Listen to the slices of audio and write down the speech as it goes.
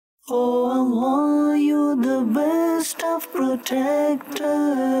Allah, you're the best of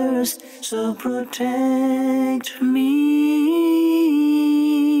protectors, so protect me.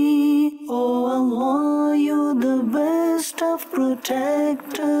 Oh Allah, you're the best of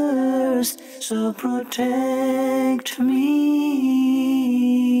protectors, so protect me.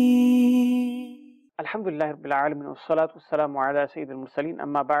 Alhamdulillah Rabbil Alamin wa salatu wa salamu ala Sayyidil Mursaleen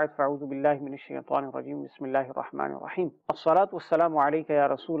amma ba'd fa'udhu billahi minash shaitanir rajim bismillahir rahmanir rahim as-salatu was-salamu alayka ya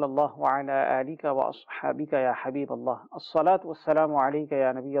Rasulallah wa ala alika wa ashabika ya Habiballah as-salatu was-salamu alayka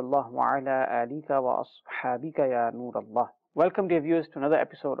ya Nabiyallah wa ala alika wa ashabika ya Nurallah. Welcome dear viewers to another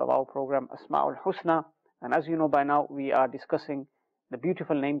episode of our program Asma'ul Husna, and as you know by now we are discussing the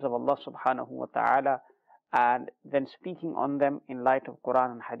beautiful names of Allah subhanahu wa ta'ala and then speaking on them in light of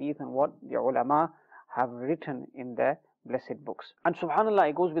Quran and Hadith and what the ulama have written in their blessed books. And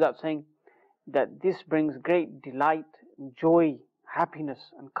subhanallah, it goes without saying that this brings great delight, joy,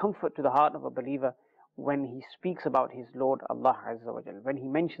 happiness and comfort to the heart of a believer when he speaks about his Lord Allah'Azzoujal, when he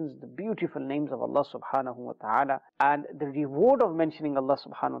mentions the beautiful names of Allah subhanahu wa ta'ala, and the reward of mentioning Allah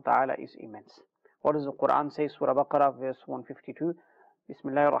subhanahu wa ta'ala is immense. What does the Quran say? Surah Baqarah verse 152,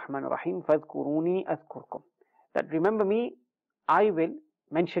 Bismillahir Rahmanir Rahim, Fadhkuruni adhkurkum. That remember me, I will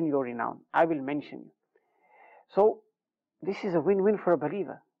mention your renown, I will mention you. So this is a win-win for a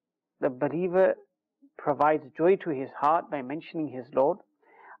believer. The believer provides joy to his heart by mentioning his Lord.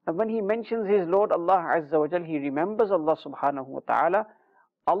 And when he mentions his Lord Allah Azza wa Jal, he remembers Allah subhanahu wa ta'ala.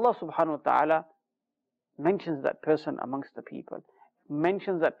 Allah subhanahu wa ta'ala mentions that person amongst the people,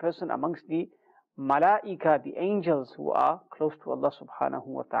 mentions that person amongst the malaika, the angels who are close to Allah subhanahu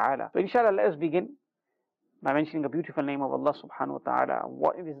wa ta'ala. So inshallah, let us begin by mentioning a beautiful name of Allah subhanahu wa ta'ala.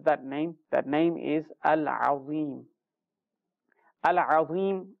 What is that name? That name is Al-Azeem.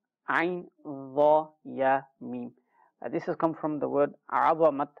 Al-Azeem, Ain, Dha, Ya, Mim. This has come from the word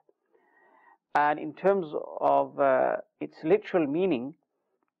Azamat. And in terms of its literal meaning,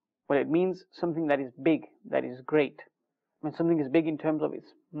 well, it means something that is big, that is great. When something is big in terms of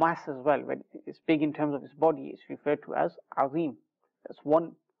its mass as well, when it's big in terms of its body, it's referred to as Azeem. That's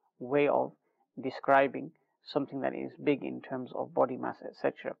one way of describing something that is big in terms of body mass,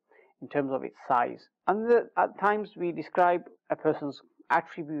 etc., in terms of its size. And at times we describe a person's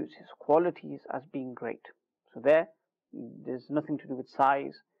attributes, his qualities, as being great. So there's nothing to do with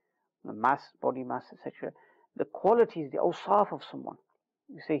size, the mass, body mass, etc. The qualities, the awsaf of someone.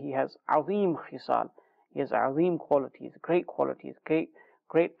 You say he has Azeem khisal, he has Azeem qualities, great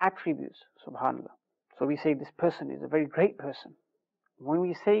attributes, subhanallah. So we say this person is a very great person. When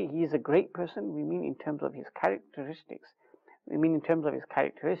we say he is a great person, we mean in terms of his characteristics. We mean in terms of his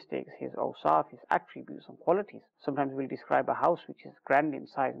characteristics, his awsaf, his attributes and qualities. Sometimes we'll describe a house which is grand in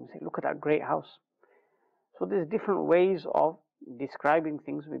size and say, look at that great house. So there's different ways of describing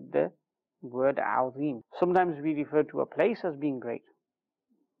things with the word Azeem. Sometimes we refer to a place as being great.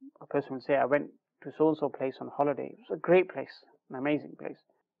 A person will say, I went to so-and-so place on holiday. It was a great place, an amazing place.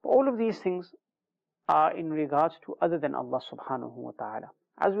 But all of these things are in regards to other than Allah subhanahu wa ta'ala.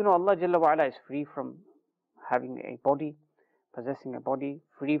 As we know, Allah Jalla wa Ala is free from having a body, possessing a body,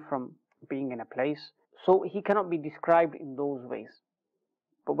 free from being in a place. So he cannot be described in those ways.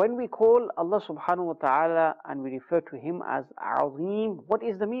 But when we call Allah subhanahu wa ta'ala and we refer to him as Azeem, what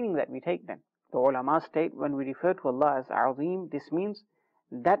is the meaning that we take then? The ulama state, when we refer to Allah as Azeem, this means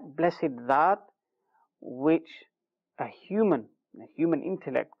that blessed that which a human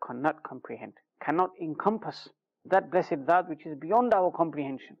intellect cannot comprehend, cannot encompass, that blessed that which is beyond our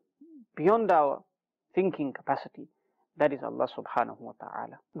comprehension, beyond our thinking capacity. That is Allah subhanahu wa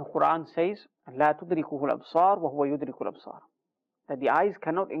ta'ala. The Quran says, لا تدركه الأبصار وهو يدرك الأبصار. That the eyes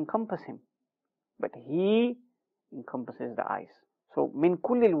cannot encompass him, but he encompasses the eyes. So min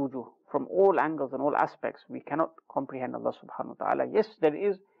kulli al-wujuh, from all angles and all aspects, we cannot comprehend Allah subhanahu wa ta'ala. Yes, there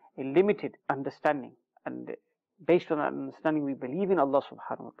is a limited understanding, and based on that understanding, we believe in Allah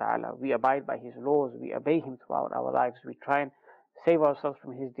subhanahu wa ta'ala. We abide by his laws, we obey him throughout our lives, we try and save ourselves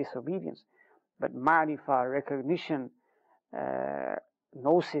from his disobedience. But ma'rifah, recognition,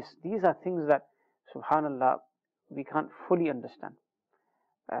 gnosis, these are things that, subhanallah, we can't fully understand.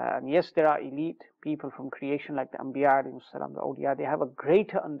 And yes, there are elite people from creation like the Anbiya, the Awliya, they have a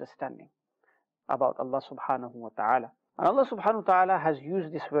greater understanding about Allah subhanahu wa ta'ala. And Allah subhanahu wa ta'ala has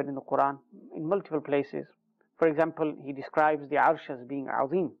used this word in the Quran in multiple places. For example, he describes the Arsh as being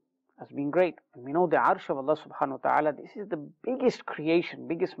Azeem, as being great. And we know the Arsh of Allah subhanahu wa ta'ala, this is the biggest creation,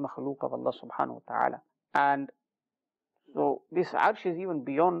 biggest makhluk of Allah subhanahu wa ta'ala. And so this Arsh is even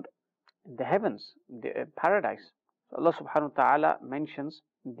beyond the heavens, the paradise. So Allah subhanahu wa ta'ala mentions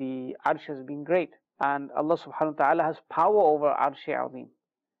the Arsh as being great. And Allah subhanahu wa ta'ala has power over Arsh Azeem.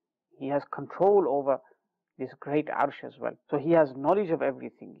 He has control over this great arsh as well. So He has knowledge of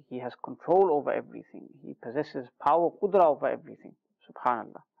everything. He has control over everything. He possesses power, qudra over everything.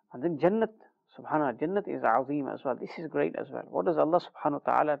 Subhanallah. And then Jannat, Subhanallah, Jannat is Azim as well. This is great as well. What does Allah subhanahu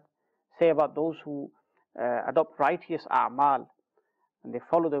wa ta'ala say about those who adopt righteous a'mal and they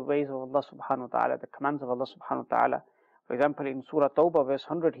follow the ways of Allah subhanahu wa ta'ala, the commands of Allah subhanahu wa ta'ala? For example, in Surah Tawbah, verse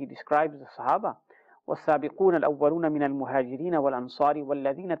 100, He describes the Sahaba. وَالسَّابِقُونَ الْأَوَّلُونَ مِنَ الْمُهَاجِرِينَ وَالْأَنصَارِ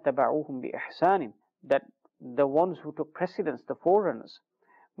وَالَّذِينَ اتَّبَعُوهُم بِإِحْسَانٍ. That the ones who took precedence, the forerunners,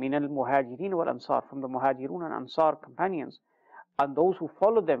 مِنَ الْمُهَاجِرِينَ وَالْأَنصَارِ, from the Muhajirun and Ansar companions, and those who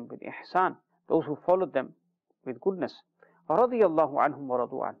followed them with ihsan, those who followed them with goodness. رَضِيَ اللَّهُ عَنْهُمْ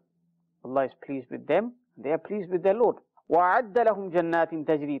وَرَضُوا عَنْهُ. Allah is pleased with them, they are pleased with their Lord. وَأَعَدَّ لَهُمْ جَنَّاتٍ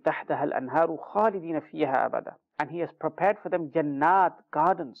تَجْرِي تَحْتَهَا الْأَنْهَارُ خَالِدِينَ فِيهَا أَبَدًا. And He has prepared for them Jannat,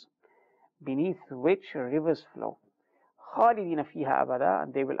 gardens, beneath which rivers flow. خَالِدِينَ فِيهَا أَبَدًا.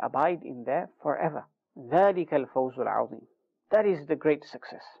 And they will abide in there forever. ذَلِكَ الْفَوْزُ الْعَظِيمُ. That is the great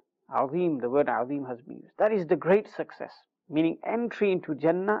success. Azim, the word Azim has been used. That is the great success. Meaning entry into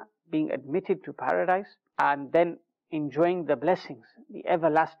Jannah, being admitted to paradise, and then enjoying the blessings, the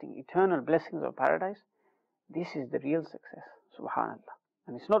everlasting, eternal blessings of paradise. This is the real success. Subhanallah.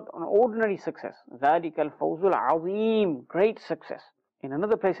 And it's not an ordinary success. ذَلِكَ الْفَوْزُ الْعَظِيمُ. Great success. In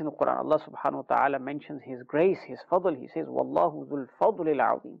another place in the Quran, Allah subhanahu wa ta'ala mentions His grace, His fadl. He says, وَاللَّهُ ذُو الْفَضْلِ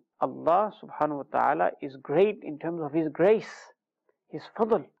الْعَظِيمِ. Allah subhanahu wa ta'ala is great in terms of His grace, His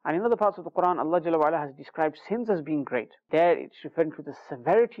fadl. And in other parts of the Quran, Allah Jalla wa Ala has described sins as being great. There it's referring to the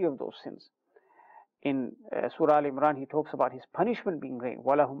severity of those sins. In Surah Al-Imran, He talks about His punishment being great.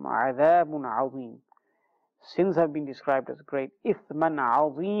 وَلَهُمْ عَذَابٌ عَظِيمٌ. Sins have been described as great. إِثْمًا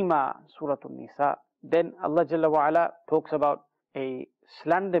عَظِيمًا. Surah An-Nisa. Then Allah Jalla wa Ala talks about a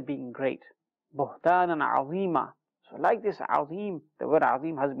slander being great. بُهْتَانًا عَظِيمًا. So like this, Azim, the word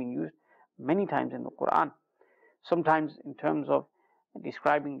Azim has been used many times in the Quran. Sometimes in terms of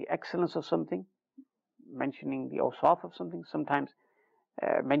describing the excellence of something, mentioning the awsaf of something, sometimes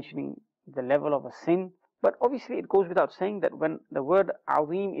mentioning the level of a sin. But obviously it goes without saying that when the word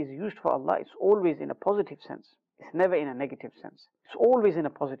Azim is used for Allah, it's always in a positive sense. It's never in a negative sense. It's always in a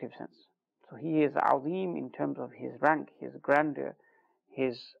positive sense. So He is Azim in terms of His rank, His grandeur,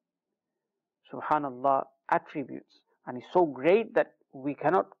 His, subhanallah, attributes. And He's so great that we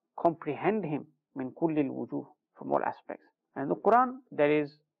cannot comprehend Him min kulli al-wujuh, from all aspects. And in the Quran, there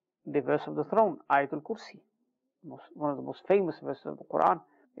is the verse of the throne, Ayatul Kursi. One of the most famous verses of the Quran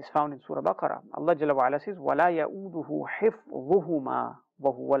is found in Surah Baqarah. Allah Jalla wa Ala says, وَلَا يَؤُودُهُ حِفْظُهُمَا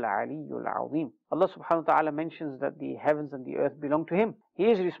وَهُوَ الْعَلِيُّ الْعَظِيمُ. Allah subhanahu wa ta'ala mentions that the heavens and the earth belong to Him. He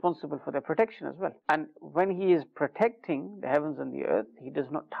is responsible for their protection as well. And when He is protecting the heavens and the earth, He does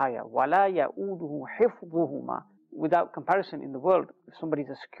not tire. وَلَا يَؤُودُهُ حِفْظُهُمَا. Without comparison in the world, if somebody is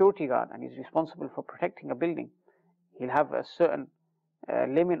a security guard and is responsible for protecting a building, he'll have a certain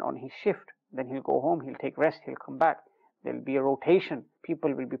limit on his shift. Then he'll go home, he'll take rest, he'll come back. There'll be a rotation.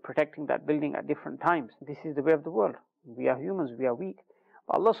 People will be protecting that building at different times. This is the way of the world. We are humans, we are weak.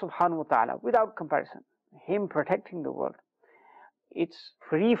 But Allah subhanahu wa ta'ala, without comparison, Him protecting the world, it's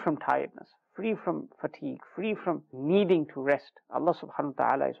free from tiredness, free from fatigue, free from needing to rest. Allah subhanahu wa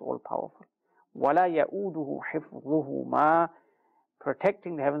ta'ala is all powerful. وَلَا يَؤُودُهُ حِفْظُهُمَا.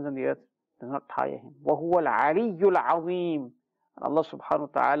 Protecting the heavens and the earth does not tire Him. وَهُوَ الْعَلِيُّ الْعَظِيمُ. Allah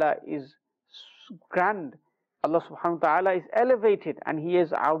subhanahu wa ta'ala is grand. Allah subhanahu wa ta'ala is elevated and He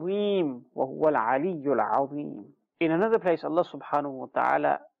is Azim. وَهُوَ الْعَلِيُّ الْعَظِيمُ. In another place, Allah subhanahu wa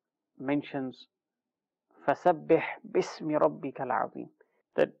ta'ala mentions فَسَبِّحْ بِاسْمِ رَبِّكَ الْعَظِيمِ.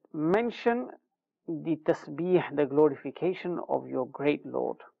 That mention the tasbih, the glorification of your great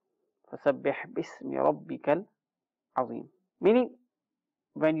Lord. فَسَبِّحْ بِاسْمِ رَبِّكَ الْعَظِيمِ. Meaning,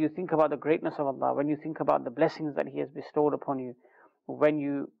 when you think about the greatness of Allah, when you think about the blessings that He has bestowed upon you, when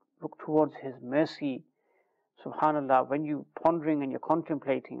you look towards His mercy, subhanallah, when you're pondering and you're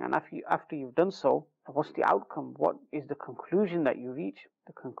contemplating, and after you've done so, what's the outcome? What is the conclusion that you reach?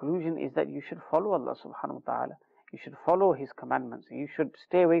 The conclusion is that you should follow Allah subhanahu wa ta'ala. You should follow His commandments. You should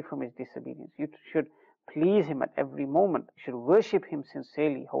stay away from His disobedience. You should please Him at every moment. You should worship Him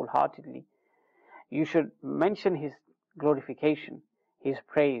sincerely, wholeheartedly. You should mention His glorification, His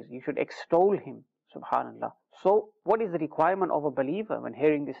praise. You should extol Him, subhanallah. So what is the requirement of a believer when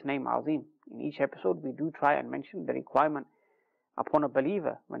hearing this name Azim? In each episode we do try and mention the requirement upon a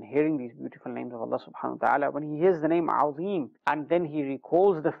believer when hearing these beautiful names of Allah subhanahu wa ta'ala. When he hears the name Azim and then he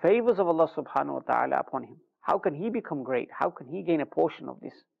recalls the favors of Allah subhanahu wa ta'ala upon him, how can he become great? How can he gain a portion of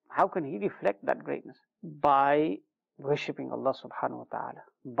this? How can he reflect that greatness? By worshipping Allah subhanahu wa ta'ala,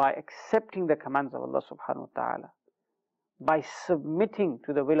 by accepting the commands of Allah subhanahu wa ta'ala, by submitting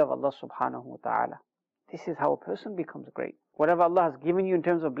to the will of Allah subhanahu wa ta'ala. This is how a person becomes great. Whatever Allah has given you in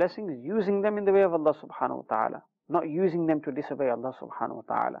terms of blessings, using them in the way of Allah subhanahu wa ta'ala, not using them to disobey Allah subhanahu wa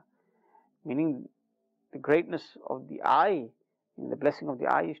ta'ala. Meaning the greatness of the eye, the blessing of the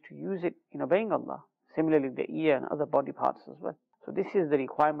eye is to use it in obeying Allah. Similarly, the ear and other body parts as well. So this is the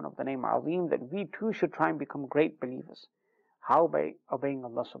requirement of the name Azeem, that we too should try and become great believers. How? By obeying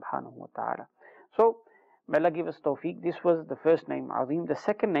Allah subhanahu wa ta'ala. So, may Allah give us tawfiq. This was the first name, Azeem. The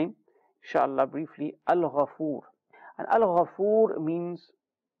second name, inshallah, briefly, Al-Ghafoor. And Al-Ghafoor means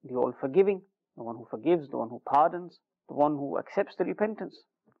the all-forgiving, the one who forgives, the one who pardons, the one who accepts the repentance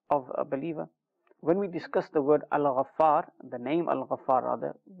of a believer. When we discussed the word Al-Ghaffar, the name Al-Ghaffar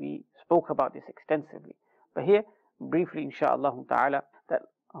rather, we spoke about this extensively. But here, briefly, inshallah ta'ala, that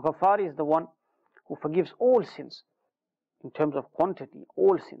Ghaffar is the one who forgives all sins, in terms of quantity,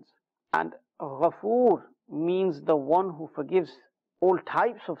 all sins. And Ghafoor means the one who forgives all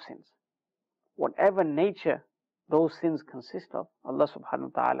types of sins. Whatever nature those sins consist of, Allah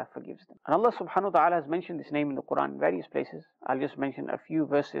subhanahu wa ta'ala forgives them. And Allah subhanahu wa ta'ala has mentioned this name in the Quran in various places. I'll just mention a few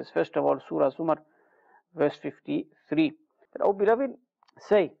verses. First of all, Surah Zumar, verse 53. That, O beloved,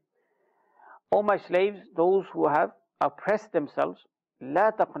 say, O my slaves, those who have oppressed themselves,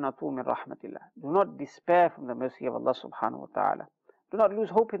 لا تقنطوا من رحمة الله. Do not despair from the mercy of Allah subhanahu wa ta'ala. Do not lose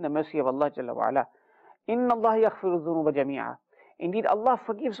hope in the mercy of Allah Jalla wa Ala. إن الله يغفر الذنوب جميعا. Indeed, Allah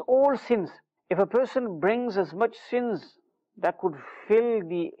forgives all sins. If a person brings as much sins that could fill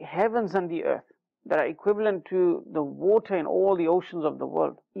the heavens and the earth, that are equivalent to the water in all the oceans of the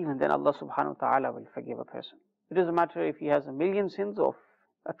world, even then Allah subhanahu wa ta'ala will forgive a person. It doesn't matter if he has 1,000,000 sins or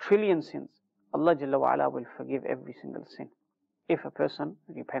 1,000,000,000,000 sins. Allah Jalla wa Ala will forgive every single sin if a person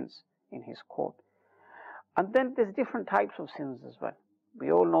repents in his court. And then there's different types of sins as well.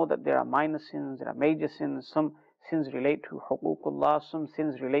 We all know that there are minor sins, there are major sins. Some sins relate to huququllah, some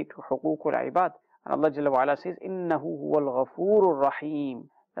sins relate to huququl ibad. And Allah Jalla wa Ala says, إِنَّهُ هُوَ الْغَفُورُ الرَّحِيمُ.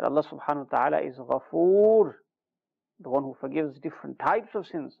 That Allah subhanahu wa ta'ala is Ghafoor, the one who forgives different types of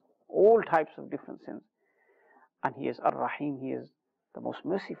sins, all types of different sins. And He is Ar-Rahim, He is the most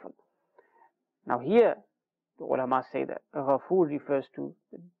merciful. Now here, the ulama say that Ghafoor refers to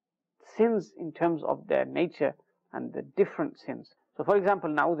the sins in terms of their nature and the different sins. So for example,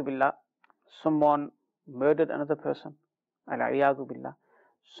 na'udhu billah, someone murdered another person, al-iyadhu billah,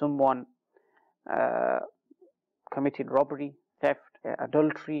 someone committed robbery, theft,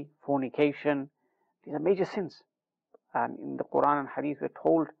 adultery, fornication. These are major sins. And in the Quran and Hadith we're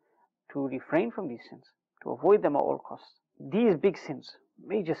told to refrain from these sins, to avoid them at all costs. These big sins,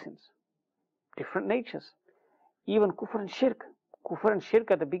 major sins, different natures. Even kufr and shirk. Kufr and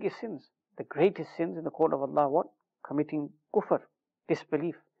shirk are the biggest sins. The greatest sins in the court of Allah, what? Committing kufr,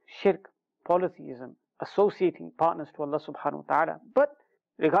 disbelief, shirk, polytheism, associating partners to Allah subhanahu wa ta'ala. But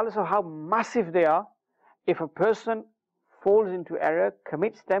regardless of how massive they are, if a person falls into error,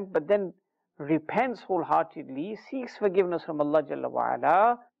 commits them, but then repents wholeheartedly, seeks forgiveness from Allah Jalla wa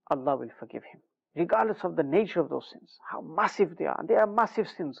Ala, Allah will forgive him. Regardless of the nature of those sins, how massive they are. And they are massive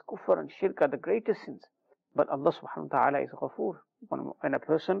sins. Kufr and shirk are the greatest sins. But Allah subhanahu wa ta'ala is Ghafoor. When a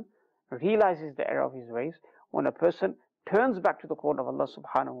person realizes the error of his ways, when a person turns back to the court of Allah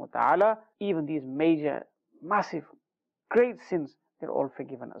subhanahu wa ta'ala, even these major, massive, great sins, they're all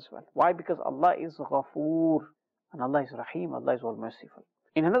forgiven as well. Why? Because Allah is Ghafoor. And Allah is Rahim, Allah is all merciful.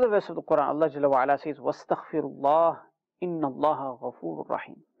 In another verse of the Quran, Allah Jalla wa Ala says, وَاسْتَغْفِرُ اللَّهِ إِنَّ اللَّهَ غَفُورٌ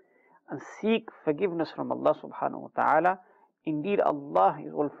رَحِيمٌ. And seek forgiveness from Allah subhanahu wa ta'ala. Indeed, Allah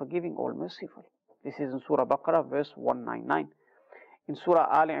is all forgiving, all merciful. This is in Surah Baqarah, verse 199. In Surah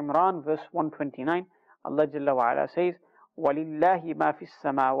Al Imran, verse 129, Allah Jalla wa Ala says, وَلِلَّهِ مَا فِي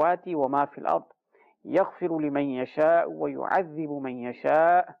السَّمَاوَاتِ وَمَا فِي الْأَرْضِ يَغْفِرُ لِمَنْ يَشَاءُ وَيُعَذِّبُ مَنْ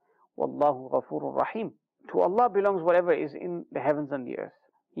يَشَاءُ وَاللَّهُ غَفُورٌ رَحِيمٌ. To Allah belongs whatever is in the heavens and the earth.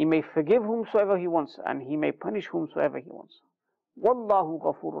 He may forgive whomsoever He wants, and He may punish whomsoever He wants. Wallahu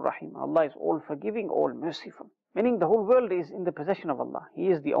Ghafurur Rahim. Allah is all forgiving, all merciful. Meaning the whole world is in the possession of Allah. He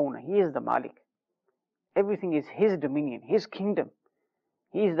is the owner. He is the Malik. Everything is His dominion, His kingdom.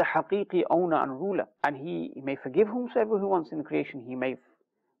 He is the haqiqi owner and ruler. And He may forgive whomsoever He wants in creation. He may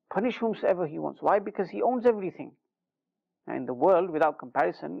punish whomsoever He wants. Why? Because He owns everything. Now in the world, without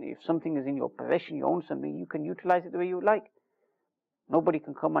comparison, if something is in your possession, you own something, you can utilize it the way you like. Nobody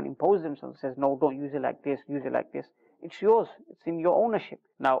can come and impose themselves and says, no, don't use it like this, use it like this. It's yours. It's in your ownership.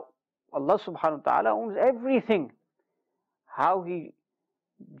 Now, Allah subhanahu wa ta'ala owns everything. How He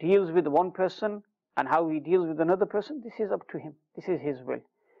deals with one person and how He deals with another person, this is up to Him. This is His will.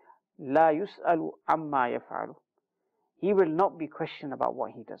 La yus'alu amma yaf'alu. He will not be questioned about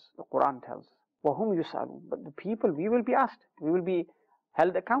what He does. The Quran tells us. وَهُمْ يُسْأَلُونَ. But the people, we will be asked. We will be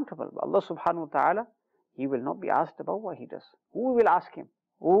held accountable. But Allah subhanahu wa ta'ala, He will not be asked about what He does. Who will ask Him?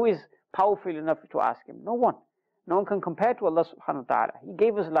 Who is powerful enough to ask Him? No one. No one can compare to Allah subhanahu wa ta'ala. He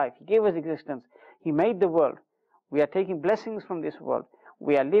gave us life. He gave us existence. He made the world. We are taking blessings from this world.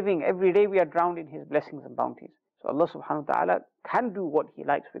 We are living every day. We are drowned in His blessings and bounties. So Allah subhanahu wa ta'ala can do what He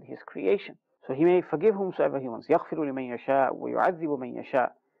likes with His creation. So He may forgive whomsoever He wants. يَغْفِرُ لِمَنْ يَشَاءُ وَيُعَذِّبُ مَنْ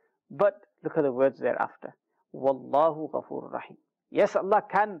يَشَاءُ. But look at the words thereafter. وَاللَّهُ غَفُورٌ رَحِيمٌ. Yes, Allah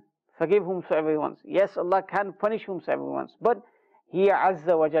can forgive whomsoever He wants. Yes, Allah can punish whomsoever He wants. But He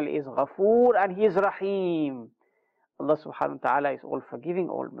Azza wa Jal is Ghafoor and He is Rahim. Allah subhanahu wa ta'ala is all forgiving,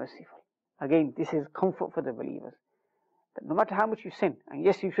 all merciful. Again, this is comfort for the believers. That no matter how much you sin, and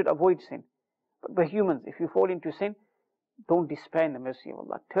yes, you should avoid sin. But for humans, if you fall into sin, don't despair in the mercy of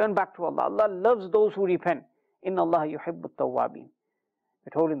Allah. Turn back to Allah. Allah loves those who repent. Inna Allah yuhibbu at-tawwabin.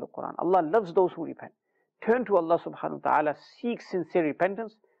 We're told in the Quran, Allah loves those who repent. Turn to Allah subhanahu wa ta'ala, seek sincere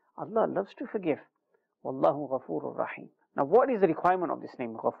repentance. Allah loves to forgive. Wallahu Ghafoorur Rahim. Now, what is the requirement of this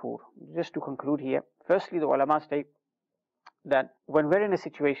name, Ghafoor? Just to conclude here, firstly, the ulama state that when we're in a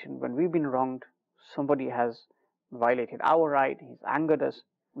situation, when we've been wronged, somebody has violated our right, he's angered us,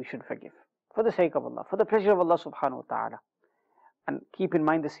 we should forgive. For the sake of Allah, for the pleasure of Allah subhanahu wa ta'ala. And keep in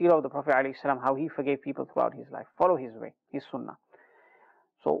mind the seerah of the Prophet ﷺ, how he forgave people throughout his life. Follow his way, his sunnah.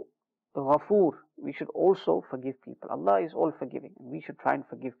 So, the Ghafoor, we should also forgive people. Allah is all forgiving, and we should try and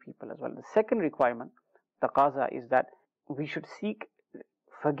forgive people as well. The second requirement, taqaza, is that we should seek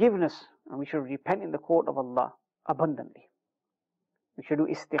forgiveness and we should repent in the court of Allah abundantly. We should do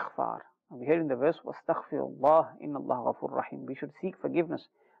istighfar. And we hear in the verse, وَاسْتَغْفِرُ inna Allah Ghafoor Rahim. We should seek forgiveness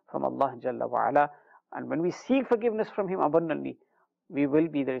from Allah Jalla wa Ala. And when we seek forgiveness from Him abundantly, we will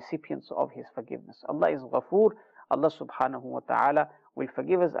be the recipients of His forgiveness. Allah is Ghafoor. Allah subhanahu wa ta'ala will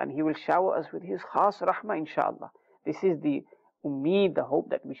forgive us and He will shower us with His khas rahmah, inshaAllah. This is the ummeed, the hope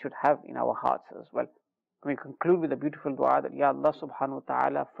that we should have in our hearts as well. We conclude with a beautiful dua that, Ya Allah subhanahu wa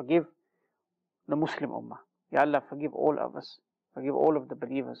ta'ala, forgive the Muslim ummah. Ya Allah, forgive all of us. Forgive all of the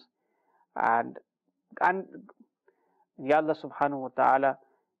believers. And Ya Allah subhanahu wa ta'ala,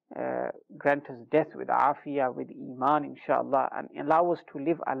 grant us death with afiyah, with iman, inshaAllah, and allow us to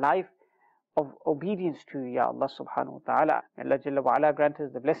live a life of obedience to you, Ya Allah subhanahu wa ta'ala. Allah Jalla wa Ala grant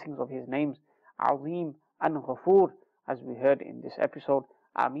us the blessings of His names, Azeem and Ghafoor, as we heard in this episode.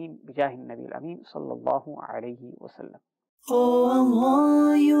 Ameen, bijahin Nabil Ameen, sallallahu alayhi wa sallam. Oh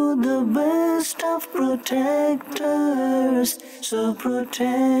Allah, you're the best of protectors, so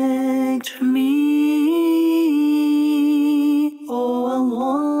protect me. Oh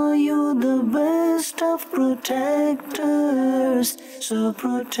Allah, you're the best of protectors, so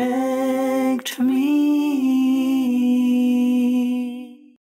protect me.